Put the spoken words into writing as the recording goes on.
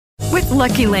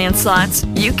Lucky Land Slots,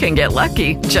 you can get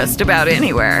lucky just about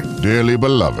anywhere. Dearly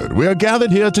beloved, we are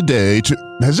gathered here today to...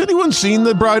 Has anyone seen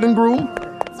the bride and groom?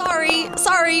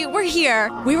 Sorry, we're here.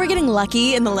 We were getting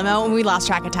lucky in the limo and we lost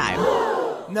track of time.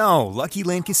 No, Lucky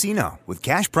Land Casino, with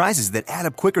cash prizes that add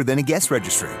up quicker than a guest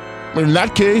registry. In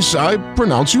that case, I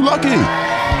pronounce you lucky.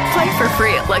 Play for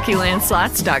free at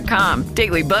LuckyLandSlots.com.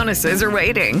 Daily bonuses are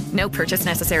waiting. No purchase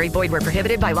necessary. Void where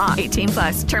prohibited by law.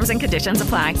 18+. Terms and conditions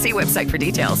apply. See website for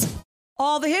details.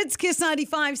 All the hits, Kiss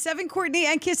 95.7, Courtney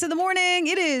and Kiss in the morning.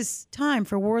 It is time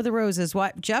for War of the Roses.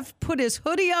 What? Jeff put his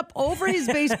hoodie up over his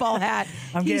baseball hat.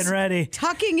 I'm getting ready.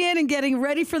 Tucking in and getting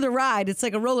ready for the ride. It's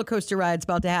like a roller coaster ride's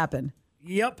about to happen.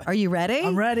 Yep. Are you ready?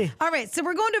 I'm ready. All right, so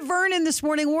we're going to Vernon this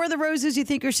morning. War of the Roses, you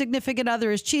think your significant other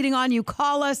is cheating on you,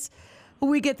 call us.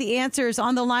 We get the answers.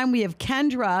 On the line, we have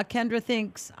Kendra. Kendra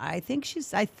thinks, I think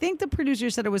the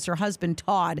producer said it was her husband,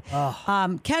 Todd. Oh.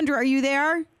 Kendra, are you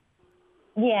there?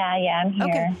 Yeah, I'm here.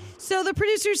 Okay. So the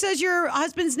producer says your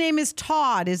husband's name is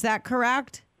Todd. Is that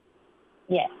correct?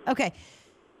 Yes. Okay.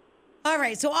 All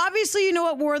right. So obviously you know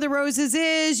what War of the Roses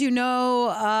is. You know...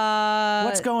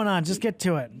 What's going on? Just get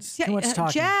to it. It's too much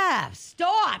talking. Jeff,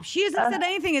 stop. She hasn't said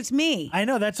anything. It's me. I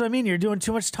know. That's what I mean. You're doing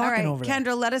too much talking over there.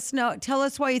 Kendra, let us know. Tell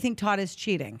us why you think Todd is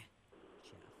cheating.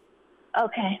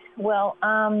 Okay. Well,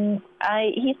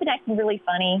 he's been acting really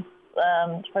funny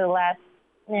for the last...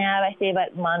 I say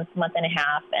about month and a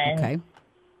half, and okay.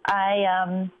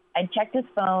 I checked his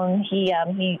phone. He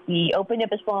opened up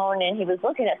his phone and he was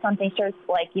looking at something. Starts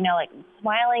like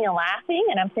smiling and laughing,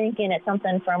 and I'm thinking it's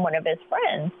something from one of his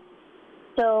friends.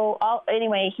 So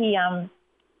anyway,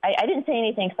 I didn't say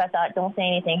anything because I thought, don't say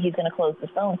anything. He's going to close the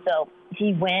phone. So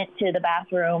he went to the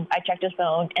bathroom. I checked his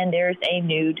phone, and there's a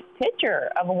nude picture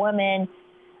of a woman.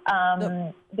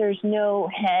 There's no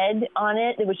head on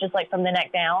it. It was just like from the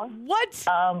neck down. What?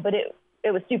 But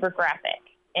it was super graphic.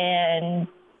 And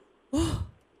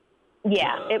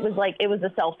yeah, it was a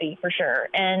selfie for sure.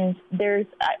 And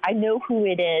I know who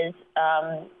it is.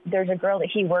 There's a girl that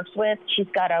he works with. She's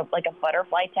got a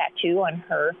butterfly tattoo on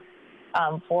her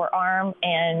forearm.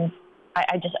 And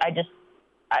I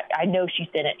know she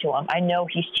sent it to him. I know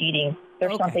he's cheating.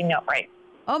 There's something not right.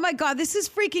 Oh, my God, this is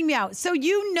freaking me out. So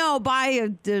you know by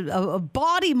a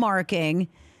body marking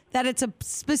that it's a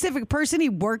specific person he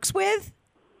works with?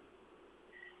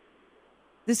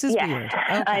 This is weird.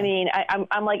 Okay. I mean, I'm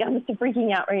just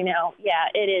freaking out right now. Yeah,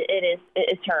 it is.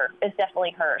 It's her. It's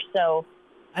definitely her. So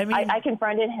I mean, I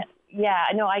confronted him. Yeah,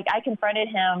 no, I confronted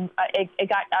him. It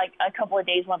got a couple of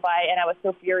days went by, and I was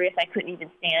so furious I couldn't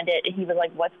even stand it. And he was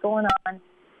like, "What's going on?"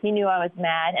 He knew I was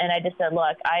mad, and I just said,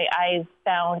 look, I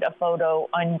found a photo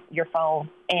on your phone,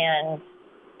 and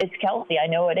it's Kelsey. I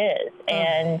know it is.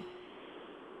 And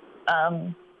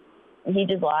he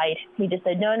just lied. He just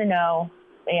said, no,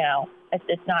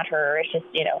 it's not her. It's just,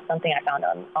 something I found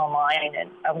online.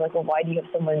 And I was like, well, why do you have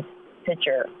someone's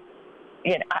picture?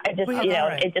 I just,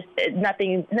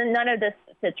 nothing, none of this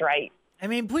sits right. I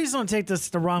mean, please don't take this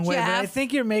the wrong way, but I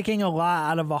think you're making a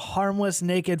lot out of a harmless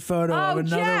naked photo of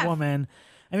another woman.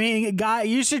 I mean, guy,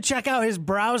 you should check out his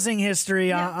browsing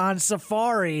history on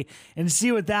Safari and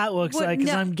see what that looks like,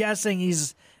 because I'm guessing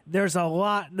there's a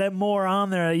lot more on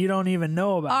there that you don't even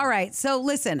know about. All right, so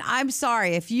listen, I'm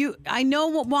sorry I know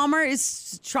what Walmart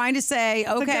is trying to say.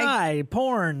 Okay, the guy,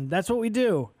 porn, that's what we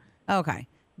do. Okay,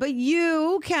 but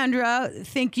you, Kendra,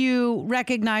 think you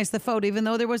recognize the photo, even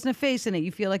though there wasn't a face in it.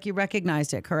 You feel like you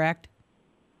recognized it, correct?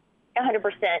 100%.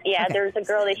 Yeah, Okay. There's a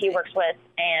girl that he works with,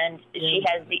 and she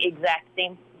has the exact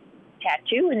same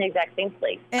tattoo in the exact same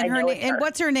place. And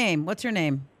what's her name? What's her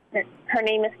name? Her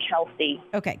name is Kelsey.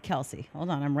 Okay, Kelsey. Hold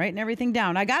on, I'm writing everything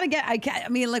down.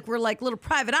 We're like little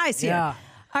private eyes here. Yeah.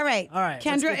 All right,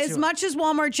 Kendra, as much as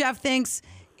Walmart Jeff thinks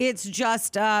it's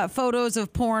just photos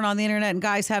of porn on the internet and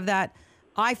guys have that,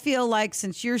 I feel like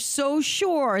since you're so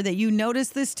sure that you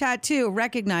noticed this tattoo,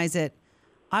 recognize it,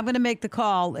 I'm going to make the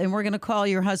call, and we're going to call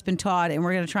your husband, Todd, and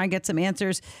we're going to try and get some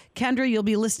answers. Kendra, you'll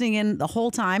be listening in the whole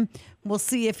time. We'll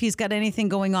see if he's got anything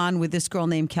going on with this girl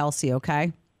named Kelsey,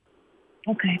 okay?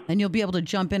 Okay. And you'll be able to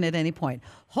jump in at any point.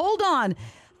 Hold on.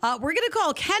 We're going to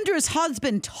call Kendra's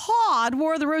husband, Todd.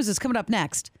 War of the Roses coming up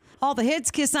next. All the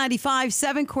hits, Kiss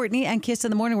 95.7, Courtney and Kiss in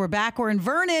the Morning. We're back. We're in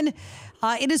Vernon.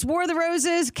 It is War of the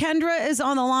Roses. Kendra is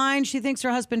on the line. She thinks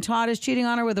her husband, Todd, is cheating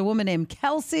on her with a woman named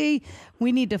Kelsey.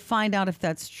 We need to find out if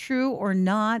that's true or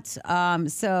not.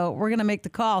 So we're going to make the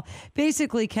call.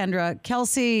 Basically, Kendra,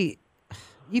 Kelsey,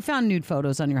 you found nude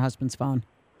photos on your husband's phone.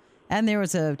 And there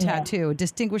was a tattoo, a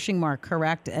distinguishing mark,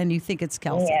 correct? And you think it's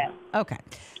Kelsey? Yeah. Okay.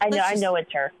 I know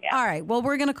it's her. Yeah. All right. Well,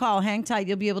 we're going to call. Hang tight.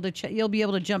 You'll be able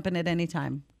to jump in at any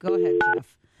time. Go ahead,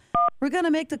 Jeff. We're going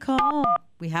to make the call.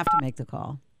 We have to make the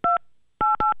call.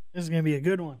 This is going to be a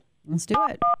good one. Let's do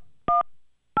it.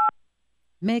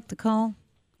 Make the call.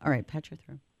 All right, patch her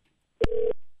through.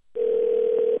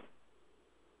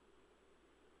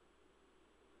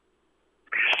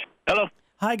 Hello.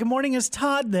 Hi, good morning. Is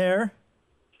Todd there?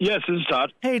 Yes, this is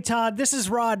Todd. Hey, Todd, this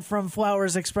is Rod from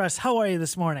Flowers Express. How are you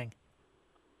this morning?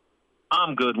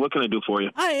 I'm good. What can I do for you?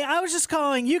 I was just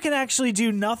calling. You can actually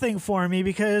do nothing for me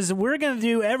because we're going to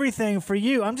do everything for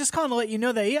you. I'm just calling to let you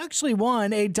know that you actually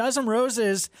won a dozen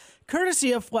roses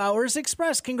courtesy of Flowers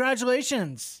Express.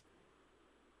 Congratulations.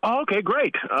 Oh, okay,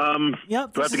 great.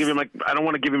 Yep. Do I have to give you I don't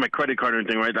want to give you my credit card or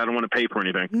anything, right? I don't want to pay for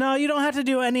anything. No, you don't have to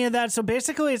do any of that. So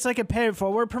basically, it's like a pay it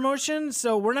forward promotion.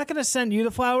 So we're not going to send you the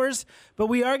flowers, but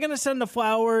we are going to send the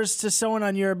flowers to someone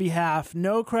on your behalf.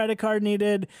 No credit card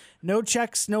needed, no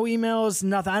checks, no emails,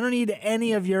 nothing. I don't need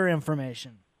any of your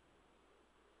information.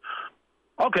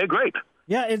 Okay, great.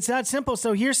 Yeah, it's that simple.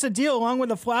 So here's the deal. Along with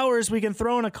the flowers, we can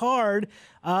throw in a card.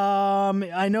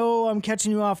 I know I'm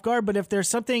catching you off guard, but if there's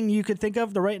something you could think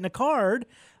of to write in a card,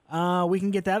 we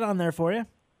can get that on there for you.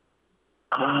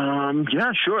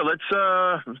 Yeah, sure.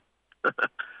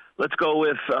 Let's go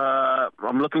with,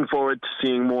 I'm looking forward to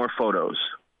seeing more photos.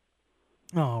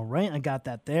 All right, I got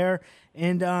that there.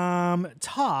 And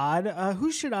Todd,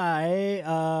 who should I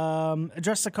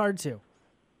address the card to?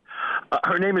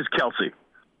 Her name is Kelsey.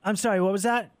 I'm sorry, what was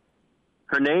that?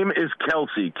 Her name is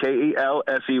Kelsey, Kelsey.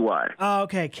 Oh,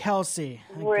 okay, Kelsey.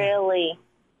 Really?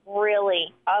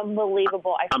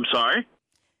 Unbelievable. I'm sorry?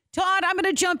 Todd, I'm going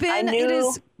to jump in.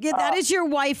 That is your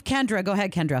wife, Kendra. Go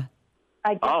ahead, Kendra.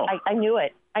 I knew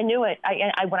it. I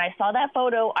when I saw that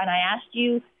photo and I asked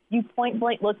you, you point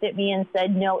blank looked at me and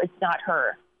said, "No, it's not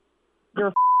her."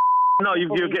 You're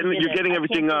getting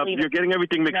everything up. You're getting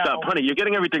everything mixed up, honey. You're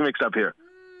getting everything mixed up here.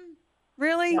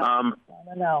 Really?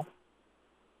 No.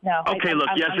 Okay, look,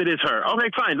 yes, it is her. Okay,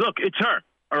 fine. Look, it's her.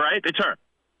 All right, it's her.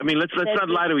 I mean, let's not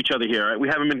lie to each other here. Right? We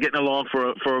haven't been getting along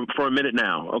for a minute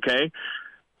now. Okay.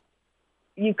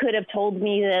 You could have told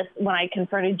me this when I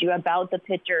confronted you about the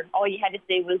picture. All you had to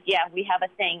say was, "Yeah, we have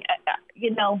a thing."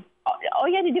 All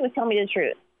you had to do was tell me the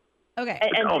truth. Okay.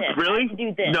 Really?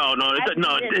 Do this. No.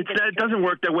 It doesn't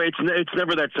work that way. It's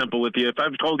never that simple with you. If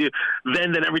I've told you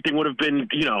then everything would have been,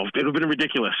 it would have been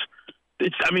ridiculous.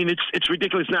 It's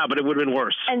ridiculous now, but it would have been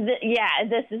worse. And this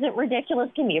isn't ridiculous.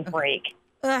 Give me a break.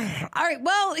 All right.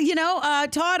 Well,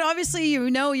 Todd, obviously, you're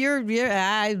on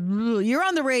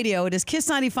the radio. It is Kiss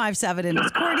 95.7, and it's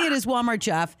Courtney. It is Walmart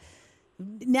Jeff.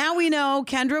 Now we know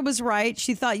Kendra was right.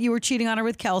 She thought you were cheating on her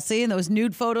with Kelsey, and those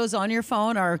nude photos on your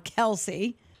phone are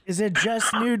Kelsey. Is it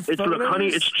just nude photos? Look, honey,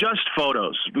 it's just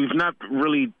photos. We've not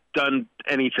really done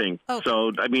anything. Okay.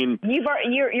 So, I mean,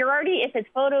 you're already, if it's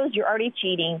photos, you're already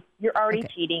cheating. You're already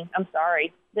cheating. I'm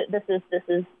sorry. This is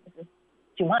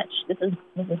too much. This is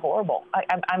horrible.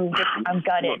 I'm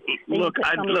gutted.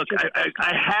 I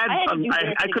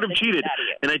could have cheated,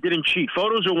 and I didn't cheat.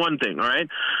 Photos are one thing, all right,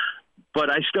 but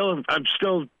I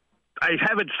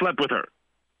haven't slept with her,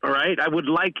 all right. I would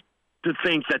like to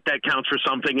think that counts for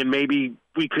something, and maybe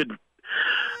we could.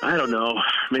 I don't know.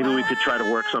 Maybe we could try to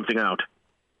work something out.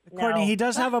 Courtney, he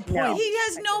does have a point. No. He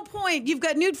has no point. You've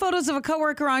got nude photos of a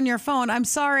coworker on your phone. I'm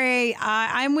sorry.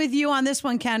 I'm with you on this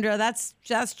one, Kendra. That's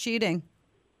just cheating.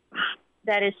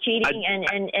 That is cheating,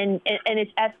 and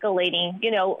it's escalating.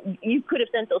 You could have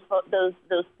sent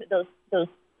those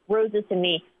roses to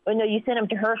me, but no, you sent them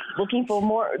to her, looking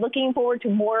forward to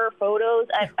more photos.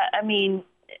 I mean,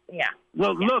 yeah.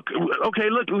 Well, look. Okay,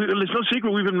 look. There's no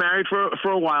secret. We've been married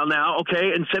for a while now.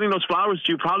 Okay, and sending those flowers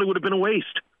to you probably would have been a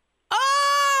waste. Oh!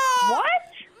 What?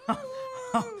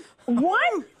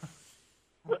 What?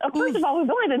 First of all, we've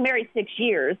only been married 6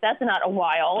 years. That's not a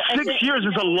while. 6 years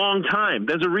is a long time.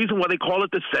 There's a reason why they call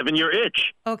it the 7-year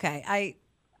itch. Okay,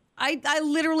 I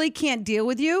literally can't deal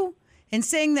with you. And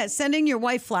saying that sending your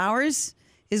wife flowers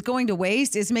is going to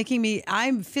waste is making me,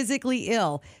 I'm physically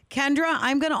ill. Kendra,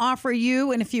 I'm going to offer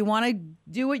you, and if you want to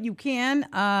do it, you can.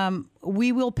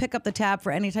 We will pick up the tab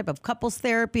for any type of couples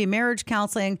therapy, marriage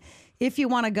counseling, if you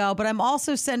want to go. But I'm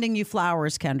also sending you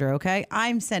flowers, Kendra, okay?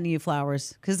 I'm sending you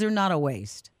flowers because they're not a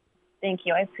waste. Thank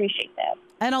you. I appreciate that.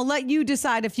 And I'll let you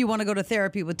decide if you want to go to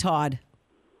therapy with Todd.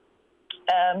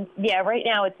 Yeah, right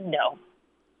now it's no.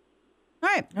 All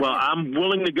right. Well, I'm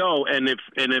willing to go, and if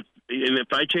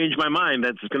I change my mind,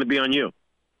 that's going to be on you.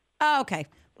 Oh, okay.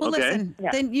 Well, listen,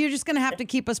 then you're just going to have to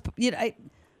keep us.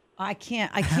 I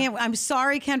can't. I'm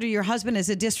sorry, Kendra. Your husband is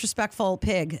a disrespectful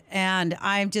pig, and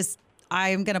I'm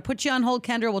going to put you on hold,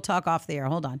 Kendra. We'll talk off the air.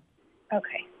 Hold on.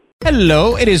 Okay.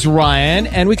 Hello, it is Ryan,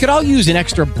 and we could all use an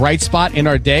extra bright spot in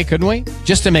our day, couldn't we?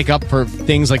 Just to make up for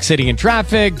things like sitting in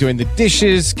traffic, doing the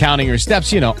dishes, counting your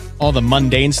steps, all the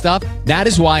mundane stuff. That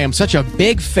is why I'm such a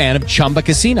big fan of Chumba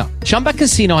Casino. Chumba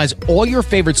Casino has all your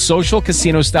favorite social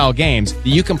casino-style games that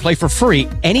you can play for free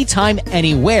anytime,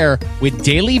 anywhere with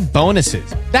daily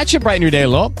bonuses. That should brighten your day a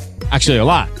little. Actually, a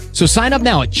lot. So sign up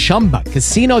now at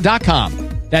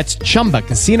ChumbaCasino.com. That's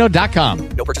ChumbaCasino.com.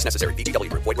 No purchase necessary. VGW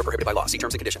Group. Void where prohibited by law. See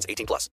terms and conditions. 18+.